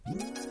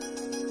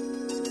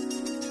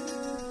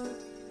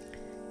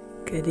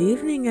Good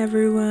evening,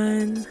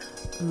 everyone.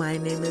 My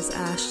name is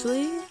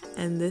Ashley,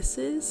 and this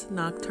is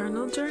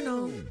Nocturnal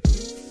Journal.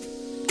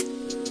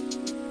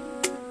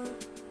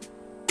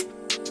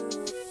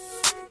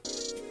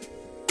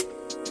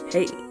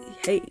 Hey.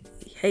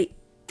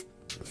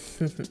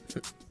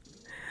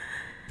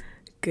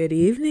 Good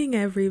evening,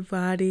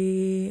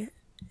 everybody.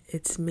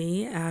 It's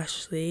me,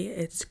 Ashley.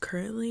 It's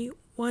currently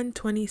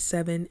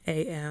 1:27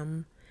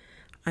 a.m.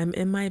 I'm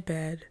in my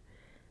bed,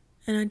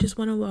 and I just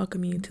want to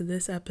welcome you to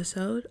this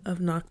episode of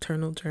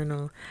Nocturnal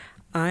Journal.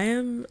 I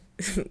am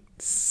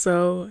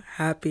so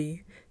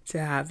happy to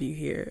have you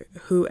here.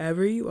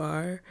 Whoever you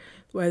are,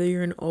 whether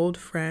you're an old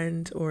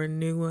friend or a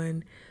new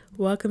one,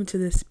 welcome to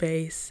this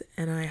space,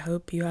 and I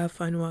hope you have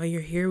fun while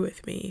you're here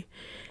with me.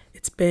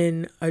 It's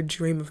been a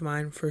dream of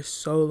mine for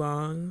so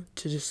long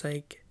to just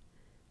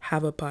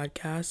have a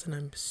podcast, and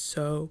I'm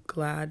so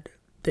glad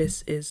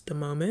this is the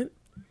moment.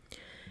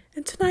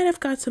 And tonight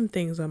I've got some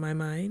things on my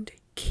mind,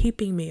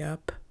 keeping me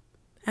up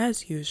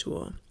as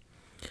usual.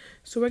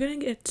 So we're going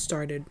to get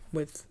started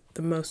with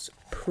the most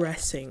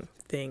pressing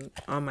thing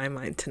on my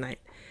mind tonight.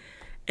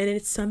 And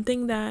it's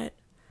something that,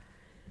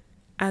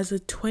 as a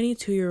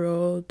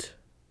 22-year-old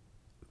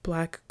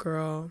Black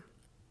girl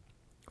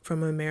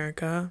from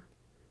America,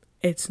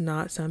 it's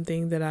not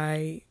something that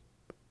I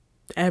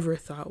ever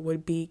thought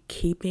would be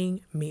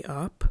keeping me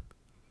up.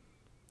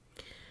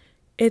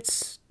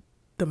 It's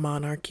the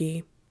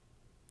monarchy.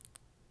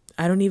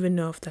 I don't even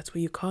know if that's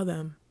what you call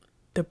them.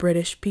 The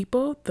British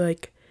people, the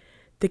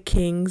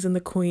kings and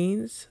the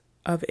queens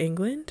of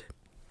England.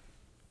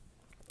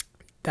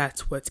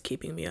 That's what's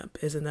keeping me up.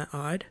 Isn't that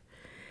odd?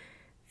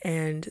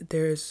 And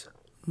there's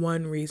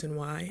one reason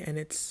why, and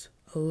it's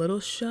a little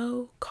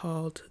show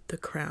called The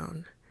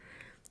Crown.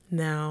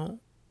 Now,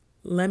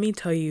 let me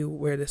tell you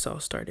where this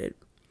all started.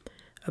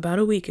 About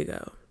a week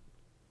ago,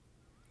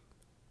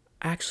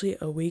 actually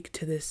a week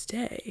to this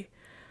day,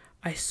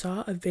 I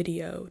saw a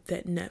video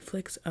that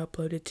Netflix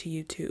uploaded to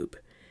YouTube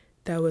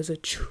that was a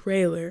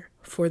trailer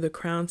for The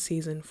Crown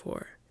Season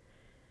 4.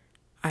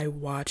 I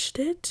watched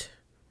it,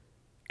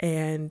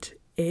 and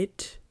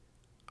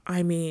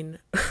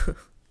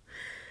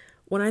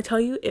when I tell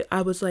you,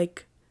 I was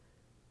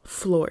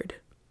floored.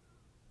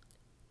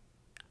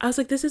 I was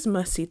like, this is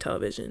must-see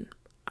television.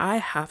 I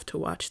have to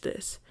watch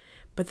this.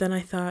 But then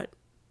I thought,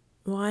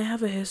 well, I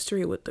have a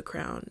history with The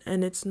Crown,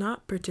 and it's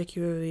not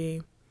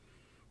particularly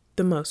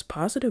the most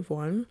positive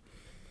one.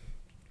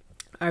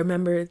 I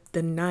remember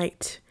the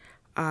night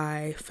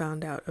I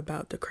found out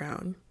about The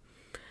Crown.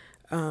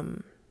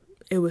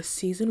 It was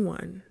season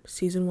 1.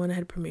 Season 1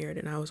 had premiered,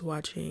 and I was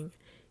watching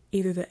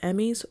either the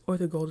Emmys or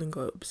the Golden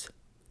Globes.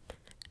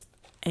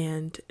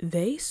 And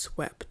they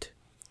swept.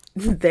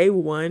 They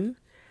won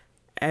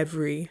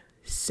every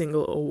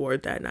single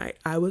award that night.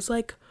 I was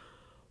like,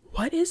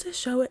 what is this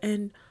show,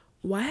 and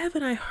why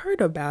haven't I heard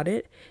about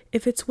it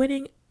if it's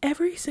winning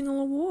every single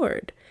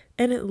award?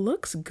 And it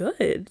looks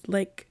good.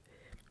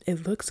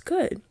 It looks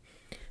good.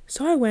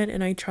 So I went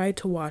and I tried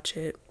to watch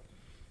it.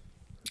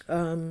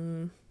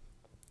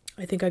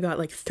 I think I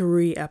got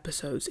 3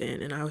 episodes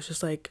in, and I was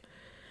just like,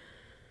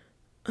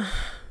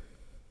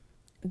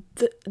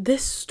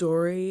 this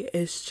story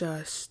is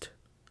just,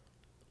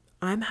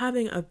 I'm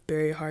having a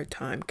very hard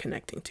time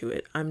connecting to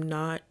it. I'm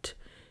not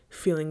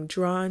feeling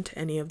drawn to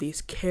any of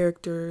these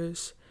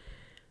characters.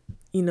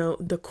 You know,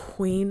 the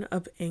Queen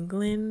of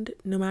England,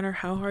 no matter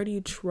how hard you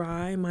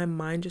try, my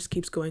mind just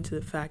keeps going to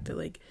the fact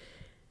that,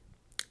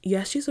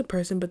 yes, she's a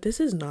person, but this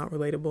is not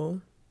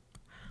relatable.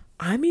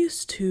 I'm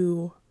used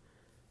to,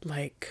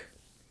 I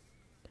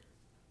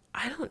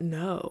don't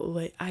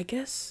know, I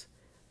guess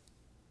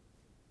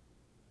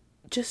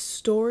just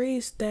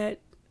stories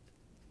that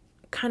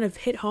kind of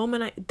hit home,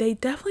 and they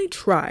definitely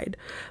tried.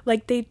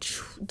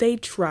 They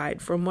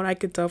tried, from what I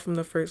could tell from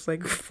the first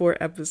 4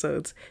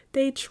 episodes.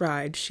 They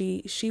tried.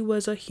 She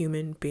was a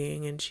human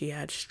being, and she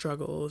had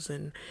struggles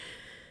and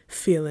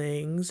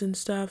feelings and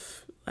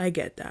stuff. I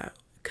get that,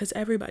 because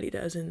everybody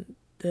does, and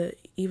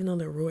even though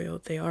they're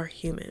royal, they are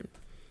human.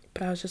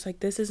 But I was just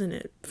like, this isn't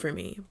it for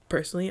me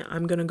personally.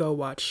 I'm gonna go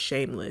watch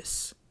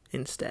Shameless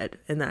instead,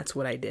 and that's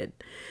what I did.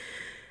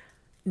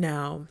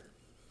 Now,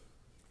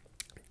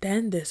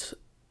 then this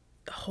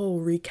whole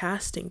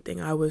recasting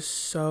thing, I was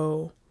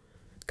so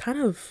kind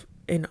of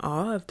in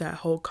awe of that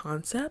whole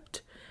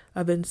concept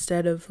of,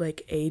 instead of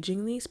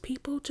aging these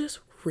people, just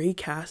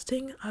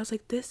recasting. I was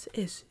like, this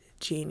is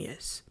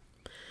genius.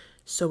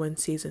 So when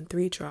season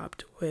 3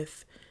 dropped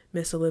with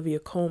Miss Olivia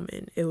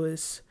Colman, it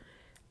was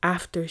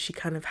after she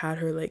kind of had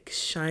her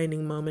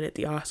shining moment at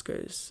the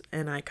Oscars,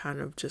 and I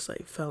kind of just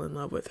fell in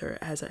love with her,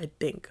 as I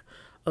think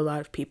a lot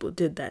of people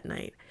did that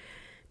night,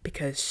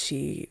 because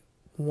she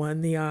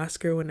won the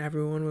Oscar when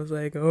everyone was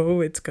like,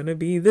 oh, it's gonna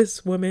be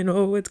this woman,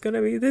 oh, it's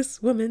gonna be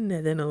this woman,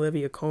 and then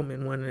Olivia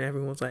Colman won, and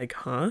everyone was like,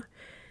 huh?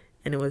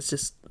 And it was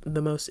just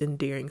the most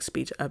endearing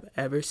speech I've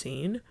ever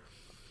seen.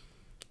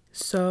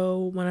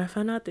 So when I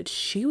found out that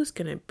she was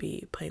gonna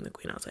be playing the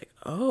Queen, I was like,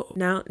 oh.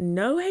 Now,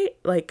 no hate,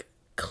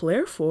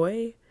 Claire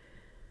Foy,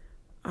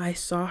 I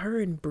saw her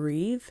in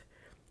Breathe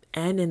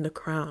and in The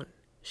Crown,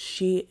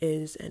 She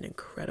is an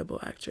incredible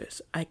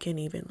actress. I can't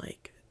even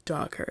like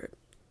dog her.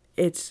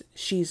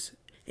 She's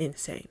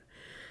insane.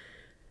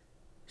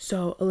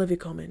 So Olivia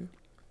Colman,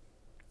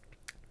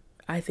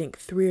 I think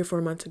 3 or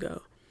 4 months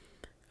ago,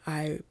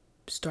 I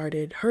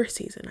started her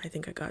season. I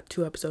think I got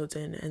 2 episodes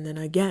in, and then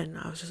again,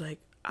 I was just like,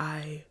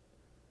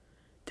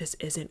 this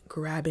isn't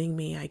grabbing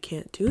me. I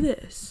can't do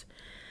this.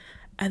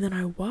 And then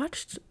I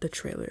watched the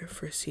trailer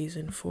for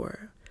season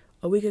 4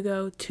 a week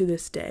ago to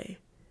this day.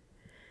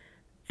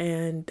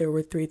 And there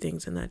were 3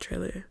 things in that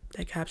trailer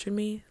that captured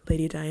me: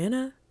 Lady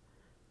Diana,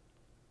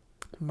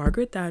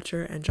 Margaret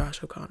Thatcher, and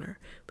Josh O'Connor.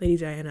 Lady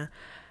Diana,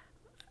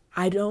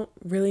 I don't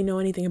really know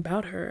anything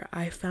about her.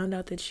 I found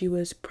out that she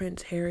was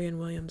Prince Harry and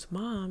William's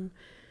mom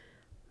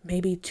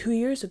maybe 2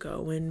 years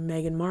ago when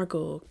Meghan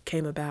Markle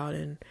came about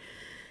and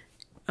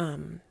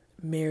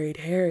married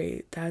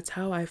Harry. That's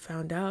how I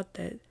found out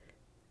that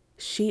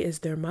she is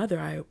their mother.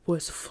 I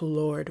was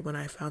floored when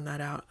I found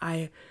that out.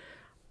 I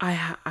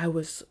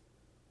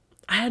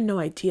had no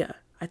idea.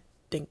 I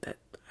think that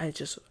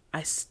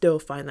I still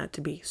find that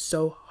to be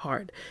so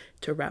hard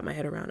to wrap my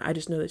head around. I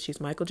just know that she's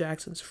Michael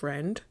Jackson's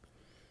friend.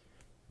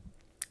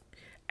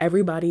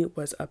 Everybody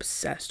was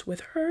obsessed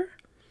with her.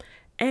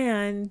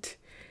 And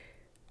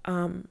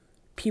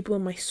people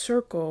in my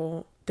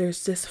circle,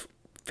 there's this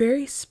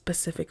very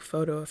specific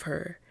photo of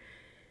her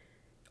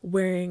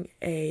wearing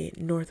a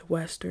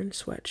Northwestern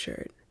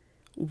sweatshirt,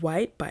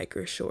 white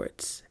biker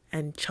shorts,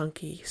 and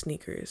chunky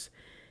sneakers.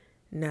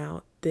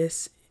 Now,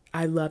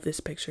 I love this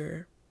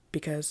picture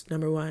because,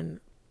 number one,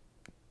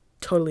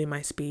 totally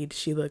my speed.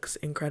 She looks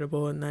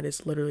incredible, and that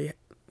is literally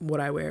what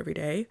I wear every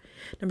day.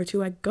 Number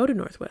two, I go to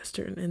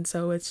Northwestern, and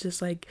so it's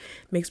just like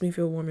makes me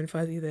feel warm and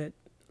fuzzy that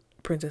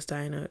Princess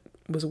Diana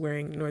was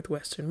wearing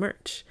Northwestern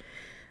merch.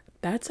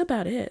 That's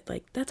about it.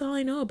 Like, that's all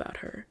I know about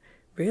her,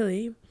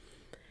 really.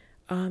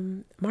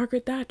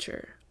 Margaret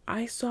Thatcher.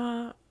 I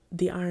saw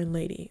The Iron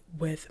Lady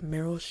with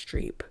Meryl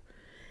Streep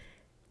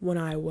when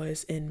I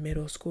was in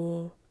middle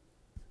school,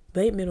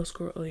 late middle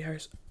school,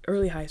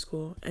 early high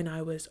school, and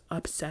I was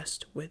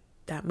obsessed with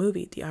that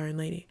movie, The Iron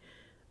Lady.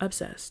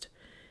 Obsessed.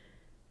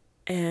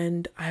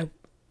 And I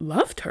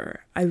loved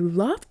her. I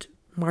loved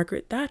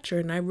Margaret Thatcher,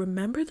 and I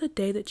remember the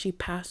day that she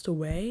passed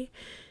away.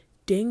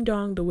 Ding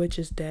Dong, the Witch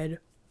is Dead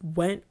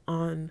went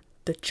on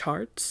the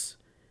charts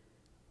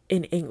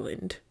in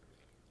England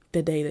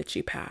the day that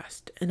she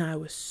passed, and I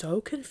was so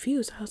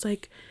confused. I was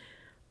like,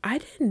 I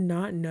did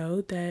not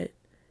know that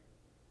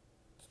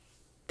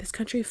this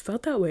country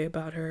felt that way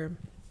about her.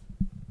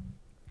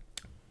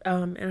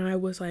 And I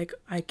was like,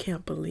 I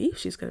can't believe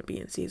she's gonna be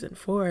in season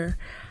 4.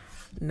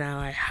 Now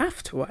I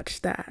have to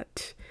watch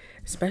that.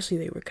 Especially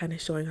they were kind of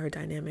showing her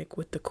dynamic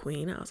with the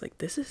Queen. I was like,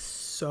 this is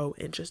so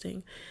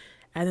interesting.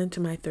 And then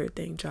to my third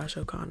thing, Josh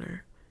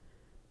O'Connor.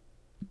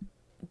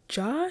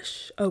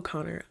 Josh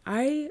O'Connor,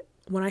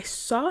 when I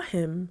saw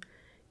him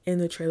in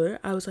the trailer,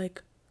 I was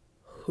like,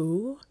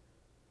 who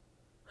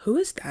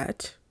is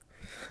that?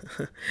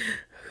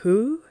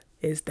 Who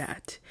is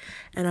that?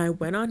 And I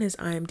went on his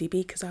IMDb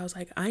because I was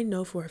like, I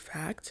know for a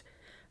fact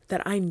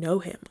that I know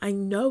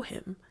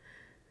him.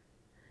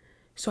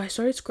 So I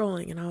started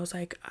scrolling and I was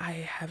like, I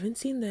haven't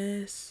seen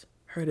this,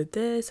 heard of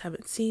this,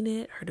 haven't seen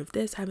it, heard of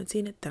this, haven't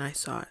seen it. Then I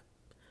saw it.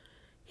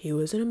 He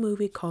was in a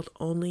movie called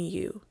Only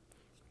You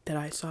that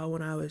I saw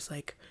when I was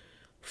like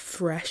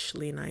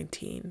freshly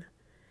 19.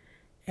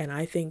 And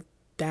I think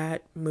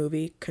that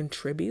movie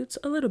contributes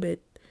a little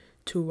bit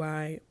to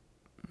why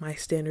my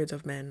standards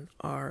of men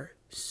are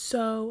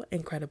so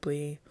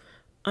incredibly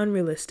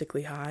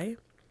unrealistically high.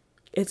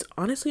 It's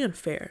honestly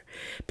unfair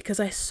because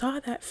I saw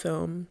that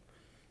film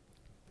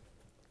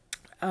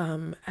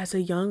as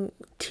a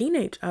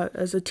teenager. I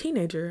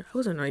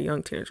wasn't a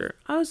young teenager.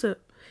 I was a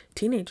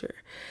teenager.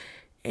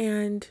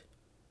 And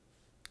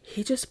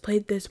he just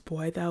played this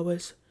boy that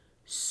was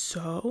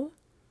so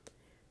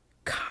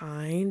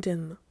kind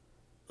and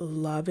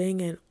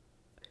loving and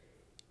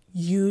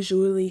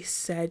usually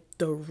said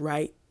the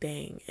right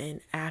thing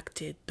and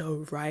acted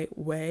the right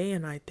way.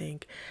 And I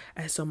think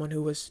as someone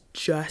who was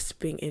just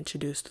being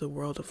introduced to the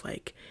world of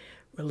like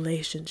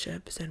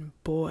relationships and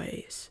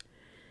boys,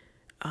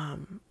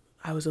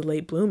 I was a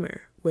late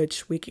bloomer,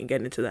 which we can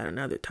get into that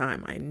another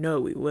time. I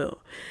know we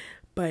will.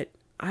 But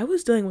I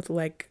was dealing with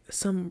like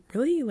some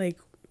really like,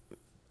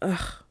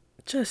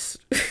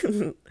 just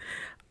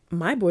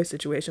my boy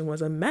situation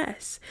was a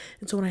mess.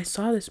 And so when I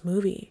saw this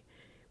movie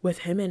with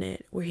him in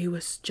it, where he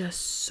was just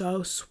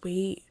so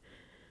sweet,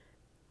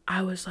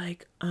 I was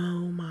like,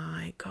 oh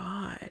my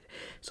God.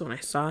 So when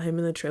I saw him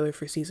in the trailer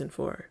for season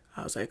 4,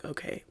 I was like,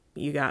 okay,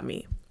 you got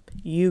me.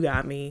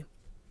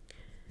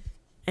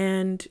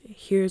 And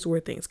here's where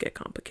things get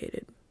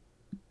complicated.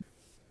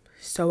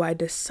 So I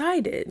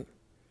decided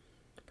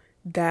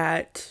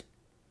that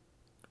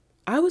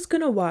I was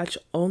gonna watch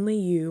Only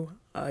You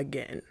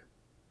again.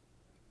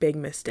 Big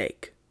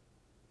mistake.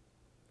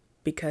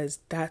 Because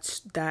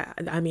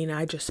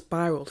I just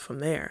spiraled from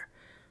there.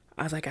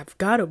 I was like, I've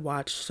got to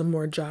watch some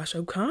more Josh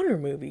O'Connor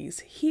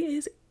movies. He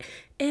is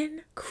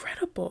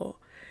incredible.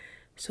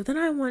 So then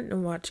I went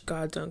and watched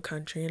God's Own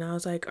Country, and I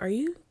was like, are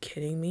you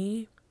kidding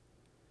me?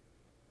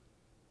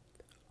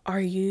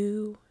 Are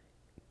you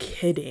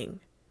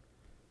kidding?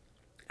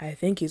 I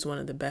think he's one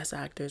of the best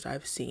actors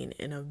I've seen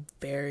in a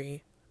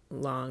very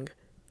long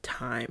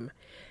time.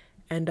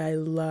 And I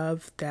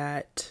love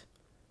that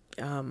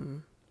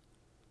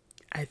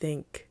I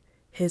think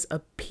his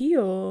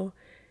appeal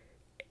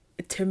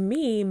to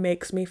me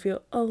makes me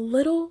feel a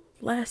little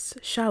less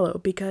shallow,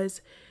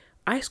 because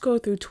I scroll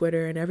through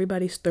Twitter and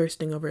everybody's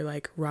thirsting over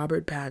like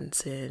Robert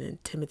Pattinson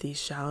and Timothée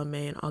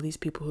Chalamet and all these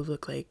people who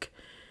look like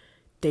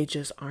they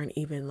just aren't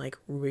even like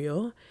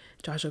real.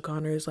 Josh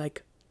O'Connor is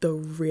like the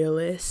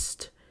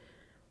realest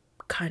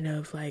kind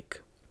of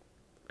like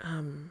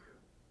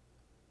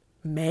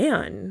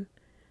man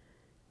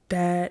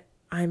that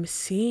I'm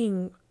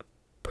seeing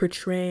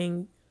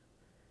portraying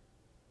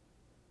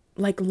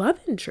like love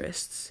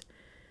interests.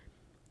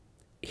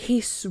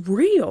 He's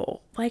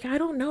real. Like, I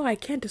don't know, I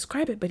can't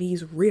describe it, but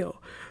he's real.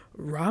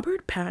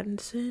 Robert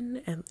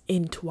Pattinson and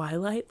in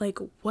Twilight, like,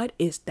 what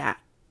is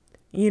that?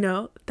 You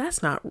know,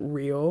 that's not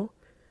real.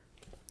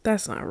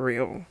 That's not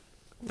real.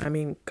 I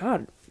mean,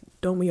 God,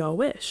 don't we all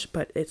wish,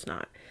 but it's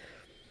not.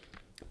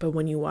 But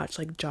when you watch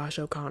like Josh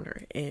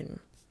O'Connor in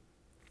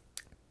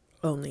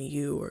Only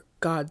You or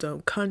God's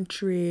Own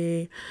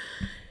Country,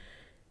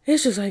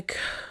 it's just like,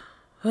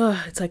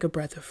 it's like a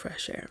breath of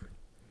fresh air.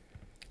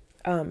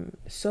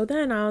 So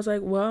then I was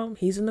like, well,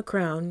 he's in The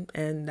Crown,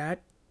 and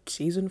that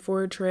season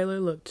 4 trailer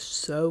looked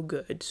so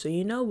good. So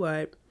you know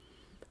what?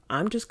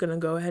 I'm just gonna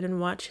go ahead and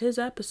watch his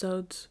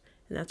episodes.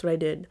 And that's what I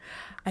did.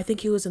 I think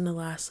he was in the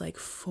last like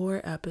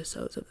 4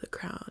 episodes of The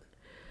Crown,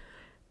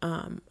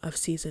 of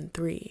season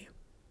 3.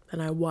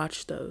 And I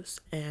watched those,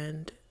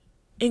 and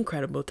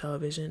incredible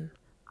television.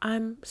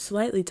 I'm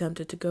slightly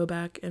tempted to go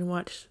back and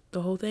watch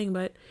the whole thing,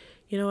 but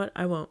you know what?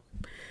 I won't.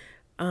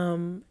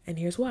 And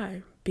here's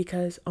why.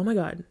 Because, oh my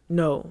God,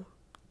 no,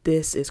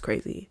 this is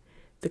crazy.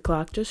 The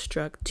clock just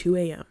struck 2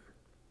 a.m.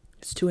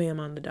 It's 2 a.m.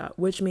 on the dot,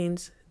 which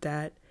means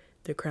that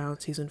The Crown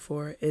season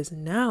 4 is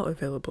now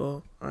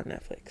available on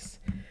Netflix.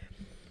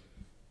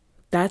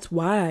 That's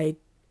why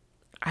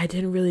I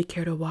didn't really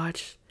care to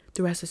watch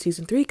the rest of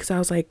season 3, because I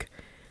was like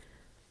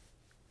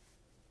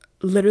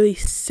literally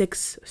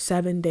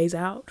 6-7 days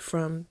out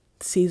from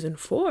season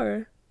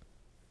 4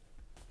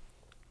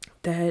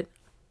 that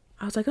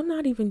I was like, I'm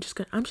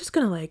just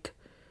gonna like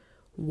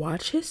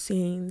watch his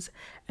scenes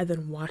and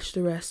then watch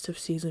the rest of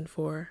season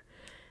 4.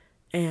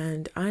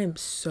 And I am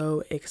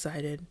so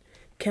excited.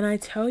 Can I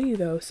tell you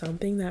though,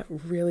 something that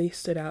really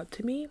stood out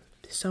to me?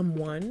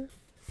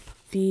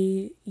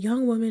 The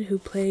young woman who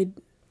played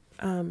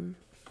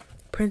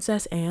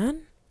Princess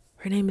Anne,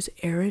 her name is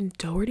Erin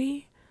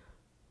Doherty.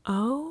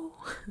 Oh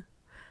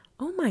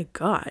my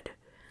God.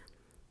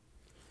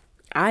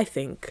 I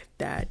think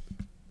that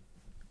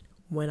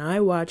when I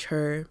watch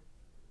her,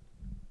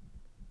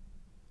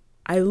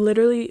 I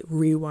literally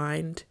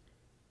rewind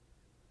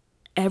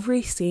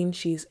every scene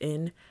she's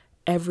in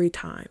every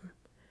time,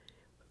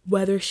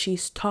 whether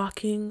she's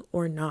talking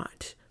or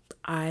not.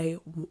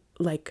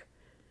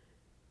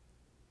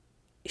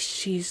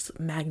 She's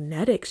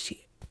magnetic.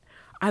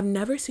 I've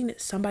never seen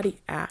somebody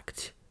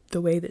act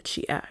the way that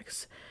she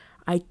acts.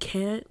 I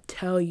can't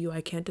tell you,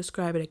 I can't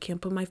describe it, I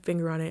can't put my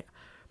finger on it.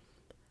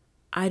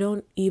 I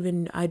don't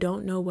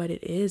know what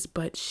it is,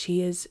 but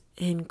she is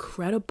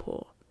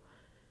incredible.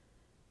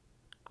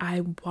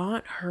 I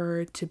want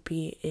her to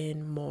be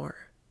in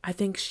more. I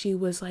think she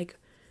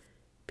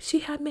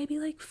had maybe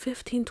like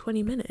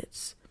 15-20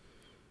 minutes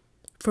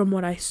from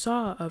what I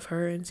saw of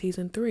her in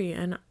season 3,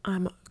 and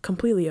I'm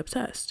completely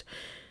obsessed.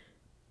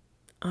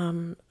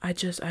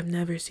 I've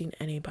never seen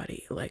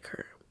anybody like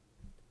her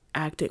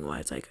acting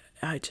wise.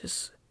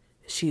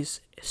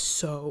 She's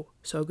so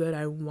good.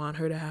 I want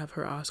her to have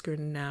her Oscar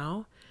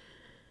now,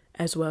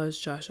 as well as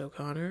Josh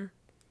O'Connor.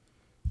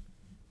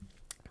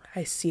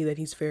 I see that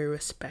he's very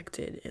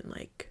respected in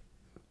like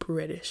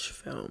British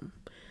film,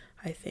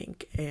 I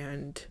think,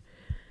 and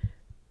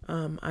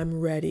I'm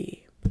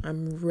ready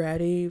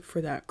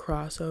for that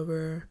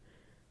crossover.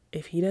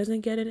 If he doesn't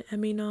get an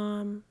Emmy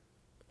nom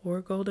or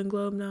Golden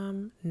Globe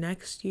nom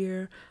next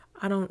year,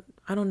 I don't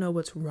know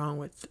what's wrong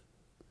with,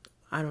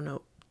 I don't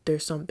know,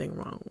 there's something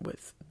wrong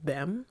with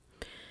them.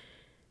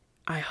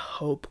 I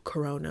hope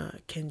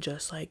Corona can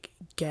just like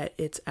get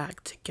its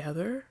act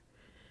together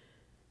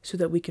so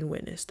that we can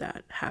witness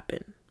that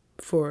happen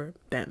for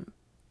them,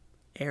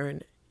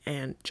 Erin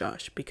and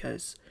Josh,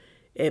 because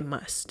it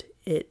must.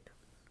 It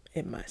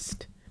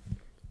must.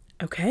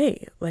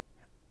 Okay,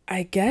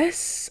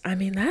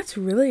 that's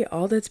really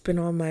all that's been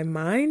on my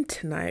mind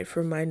tonight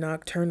for my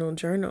nocturnal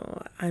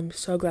journal. I'm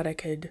so glad I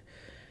could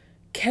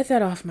get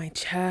that off my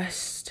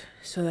chest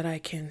so that I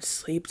can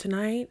sleep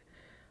tonight.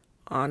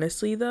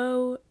 Honestly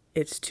though,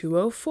 it's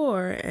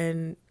 2:04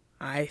 and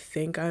I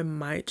think I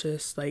might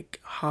just like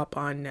hop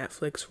on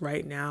Netflix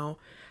right now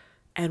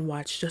and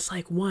watch just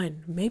like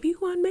maybe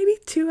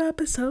 2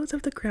 episodes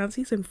of The Crown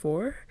season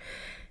 4.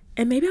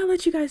 And maybe I'll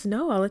let you guys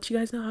know how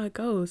it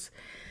goes.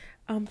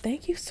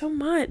 Thank you so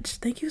much.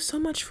 Thank you so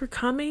much for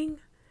coming.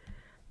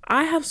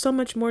 I have so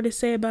much more to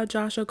say about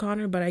Josh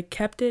O'Connor, but I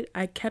kept it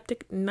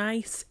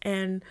nice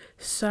and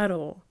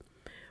subtle.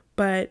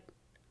 But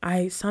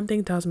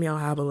something tells me I'll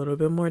have a little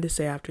bit more to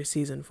say after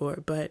season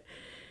 4. But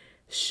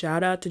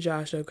shout out to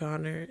Josh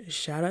O'Connor.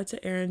 Shout out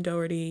to Erin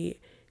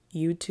Doherty.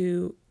 You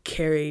two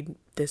carried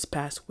this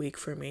past week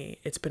for me.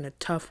 It's been a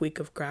tough week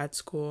of grad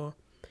school.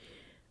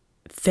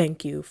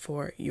 Thank you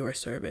for your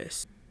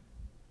service.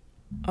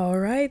 All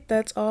right,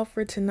 that's all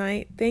for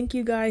tonight. Thank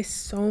you guys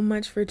so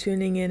much for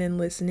tuning in and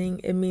listening.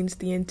 It means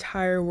the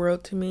entire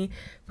world to me.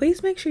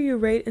 Please make sure you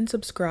rate and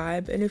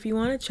subscribe. And if you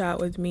want to chat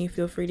with me,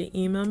 feel free to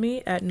email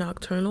me at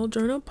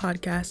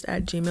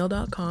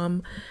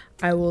nocturnaljournalpodcast@gmail.com.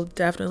 I will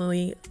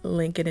definitely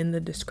link it in the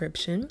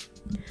description.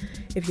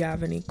 If you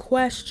have any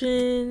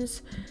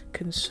questions,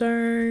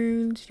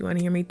 concerns, you want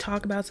to hear me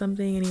talk about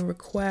something, any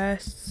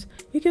requests,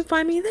 you can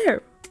find me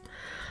there.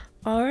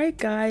 All right,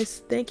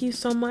 guys, thank you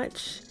so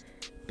much.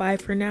 Bye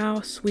for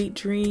now. Sweet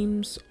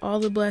dreams, all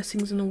the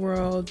blessings in the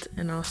world,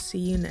 and I'll see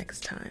you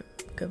next time.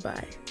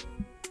 Goodbye.